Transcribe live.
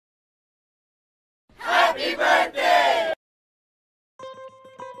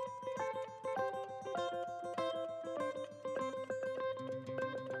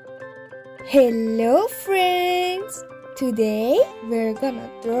Hello friends! Today we're gonna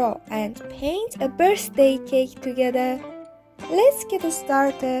draw and paint a birthday cake together. Let's get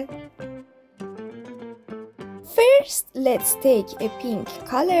started. First, let's take a pink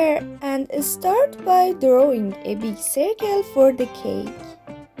color and start by drawing a big circle for the cake.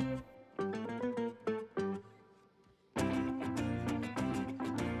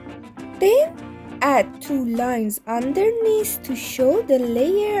 Then add 2 lines underneath to show the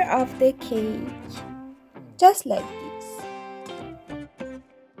layer of the cake, just like this.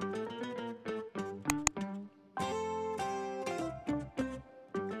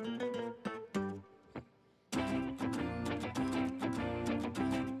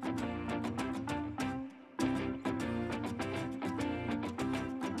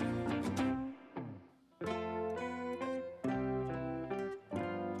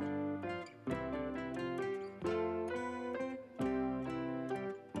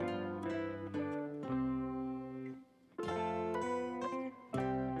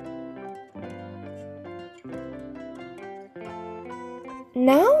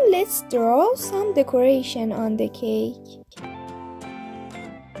 Now let's draw some decoration on the cake.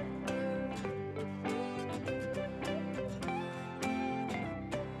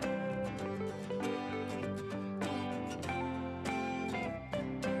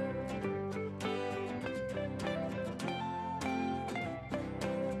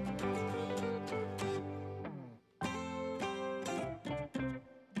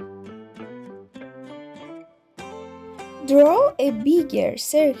 Draw a bigger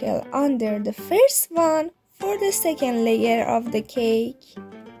circle under the first one for the second layer of the cake.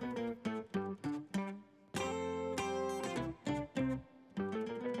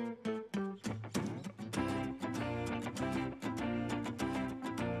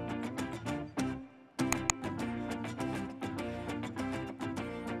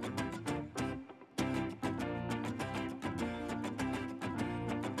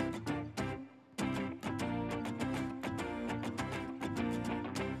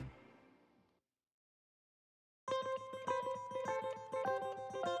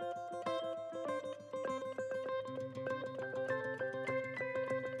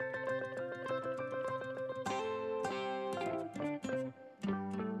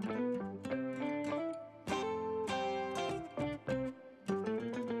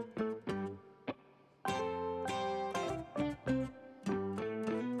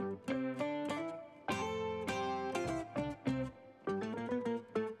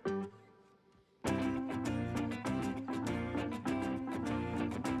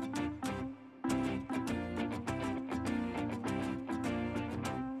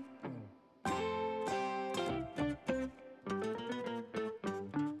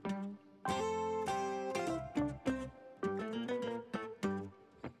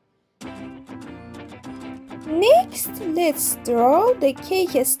 Next, let's draw the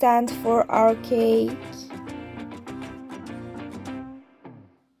cake stand for our cake.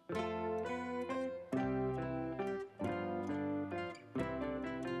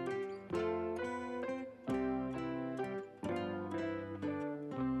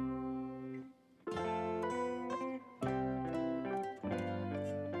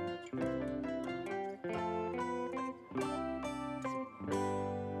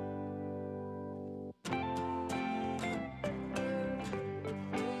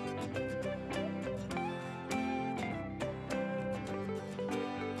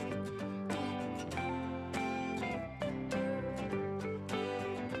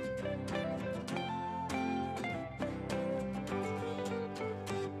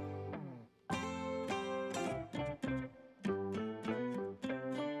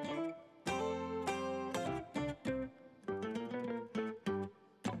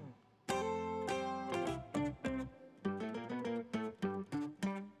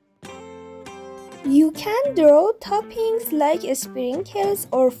 You can draw toppings like sprinkles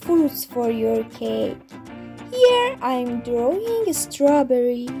or fruits for your cake. Here I'm drawing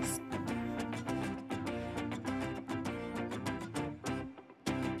strawberries.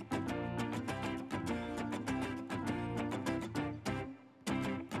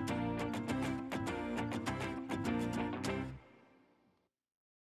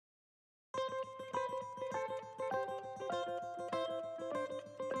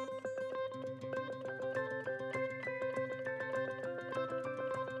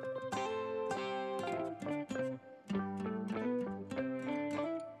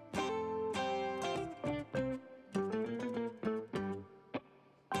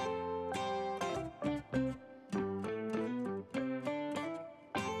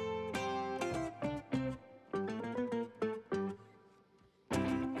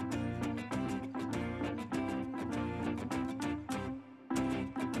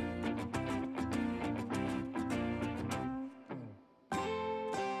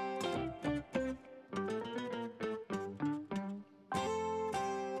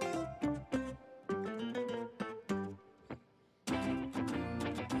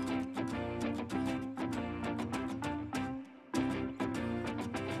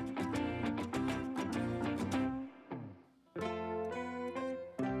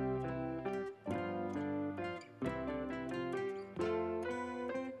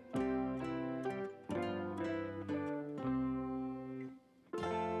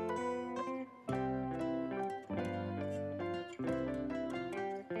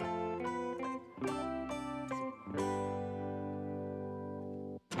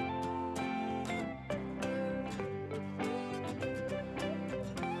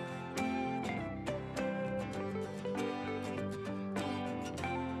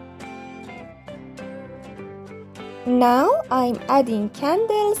 Now I'm adding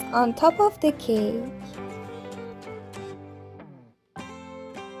candles on top of the cake.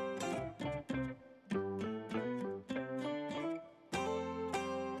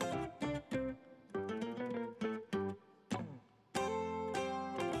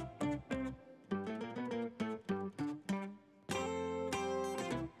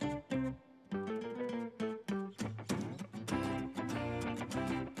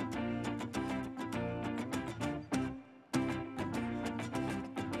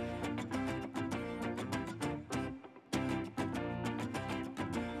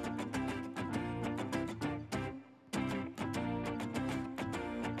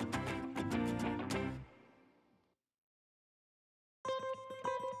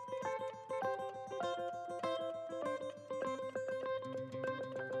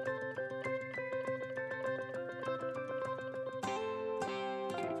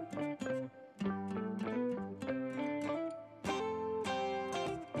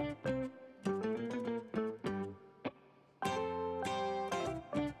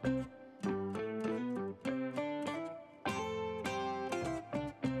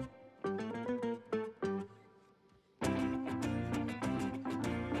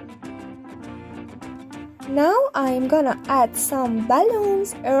 Now I'm gonna add some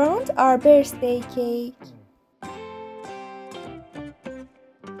balloons around our birthday cake.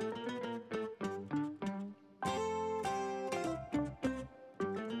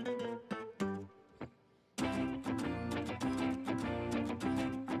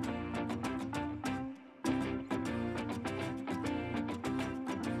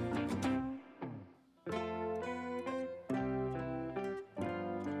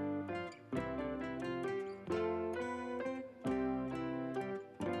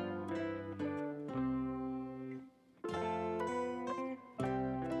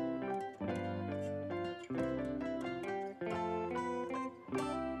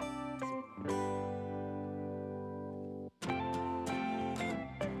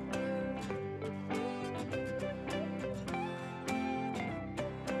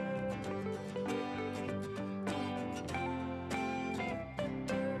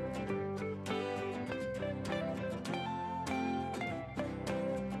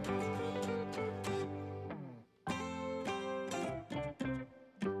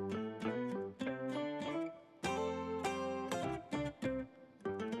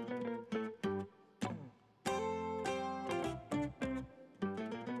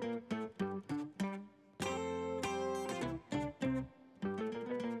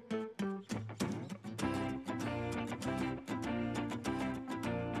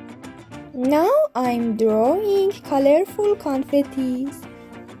 Now I'm drawing colorful confettis.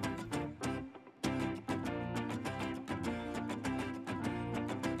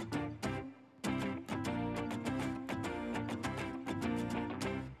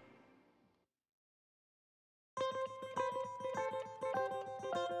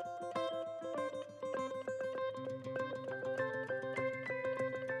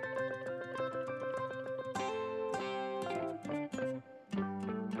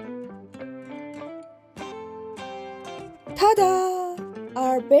 Ta-da!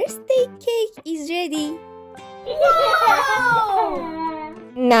 Our birthday cake is ready. Wow!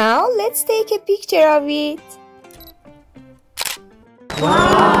 Now let's take a picture of it.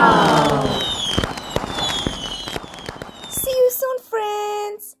 Wow!